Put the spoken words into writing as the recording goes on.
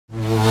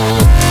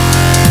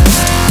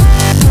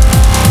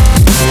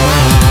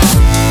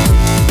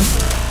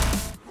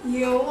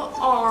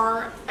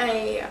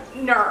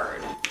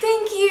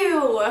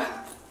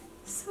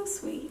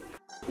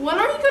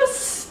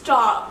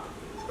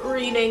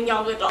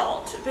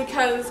adult,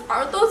 because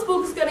aren't those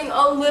books getting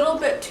a little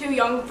bit too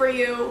young for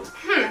you?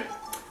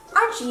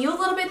 Aren't you a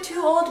little bit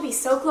too old to be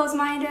so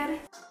close-minded?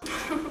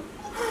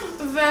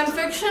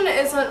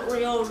 Fanfiction isn't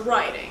real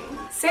writing.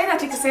 Say that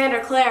to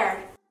Cassandra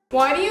Clare.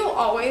 Why do you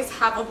always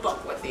have a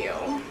book with you?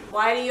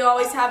 Why do you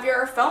always have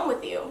your phone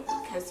with you?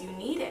 Because you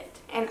need it.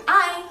 And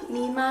I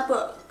need my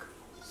book.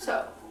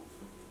 So,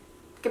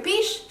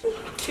 capiche?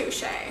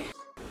 Touche.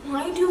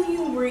 Why do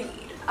you read?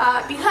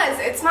 Because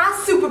it's my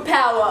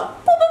superpower.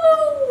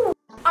 Boo-boo-boo.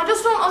 I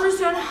just don't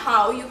understand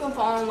how you can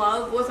fall in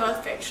love with a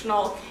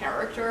fictional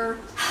character.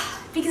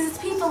 Because it's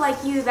people like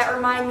you that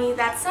remind me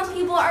that some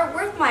people are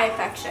worth my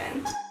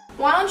affection.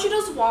 Why don't you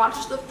just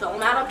watch the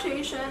film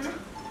adaptation?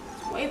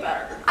 It's way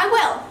better. I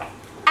will,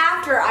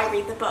 after I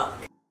read the book.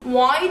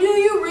 Why do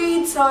you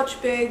read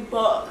such big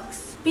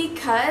books?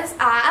 Because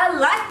I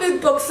like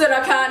big books and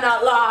I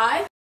cannot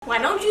lie. Why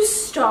don't you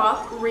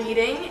stop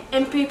reading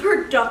and be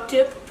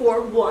productive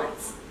for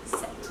once?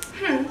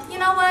 You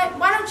know what?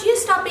 Why don't you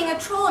stop being a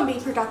troll and be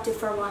productive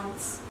for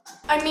once?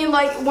 I mean,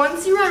 like,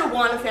 once you read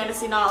one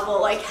fantasy novel,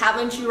 like,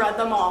 haven't you read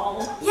them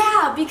all?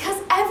 Yeah, because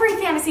every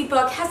fantasy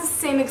book has the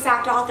same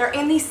exact author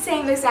and the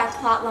same exact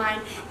plot line.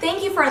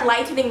 Thank you for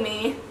enlightening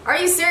me. Are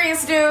you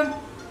serious, dude?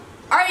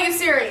 Are you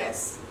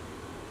serious?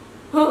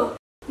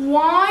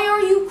 Why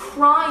are you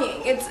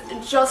crying? It's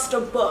just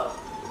a book.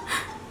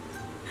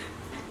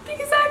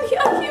 Because I'm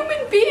a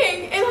human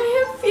being and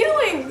I have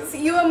feelings.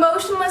 You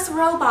emotionless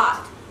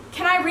robot.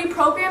 Can I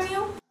reprogram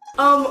you?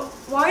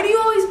 Why do you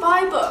always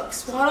buy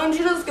books? Why don't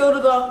you just go to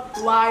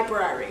the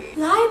library?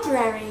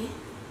 Library?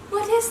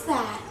 What is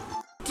that?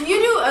 Do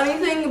you do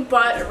anything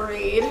but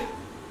read?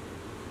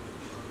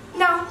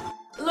 No.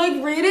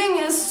 Like, reading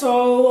is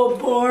so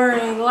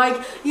boring.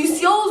 Like, you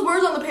see all those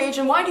words on the page,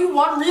 and why do you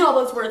want to read all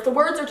those words? The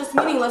words are just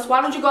meaningless.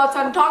 Why don't you go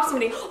outside and talk to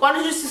somebody? Why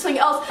don't you just do something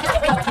else?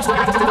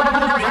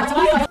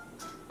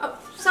 Oh,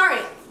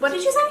 sorry. What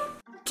did you say?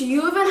 Do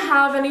you even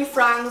have any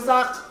friends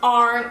that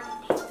aren't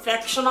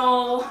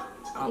fictional?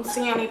 I don't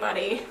see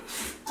anybody.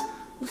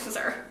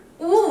 Loser.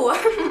 Ooh,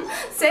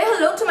 say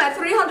hello to my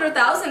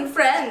 300,000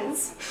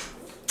 friends.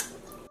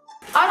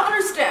 I don't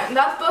understand.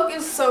 That book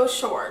is so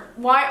short.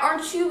 Why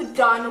aren't you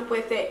done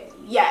with it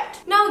yet?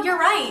 No, you're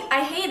right.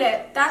 I hate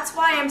it. That's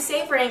why I'm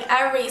savoring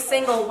every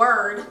single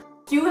word.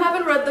 You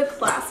haven't read the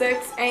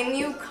classics and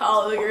you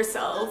call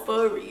yourself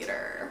a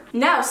reader.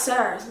 No,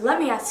 sir. Let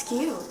me ask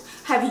you.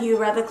 Have you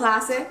read the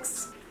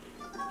classics?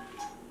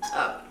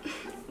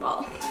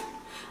 Well,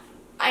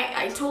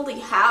 I totally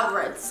have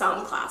read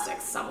some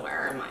classics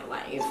somewhere in my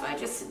life. I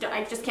just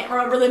can't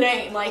remember the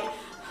name. Like,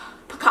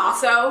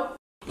 Picasso.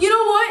 You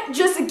know what?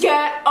 Just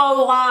get a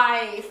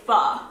life.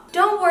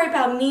 Don't worry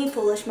about me,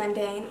 foolish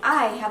mundane.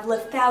 I have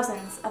lived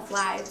thousands of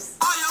lives.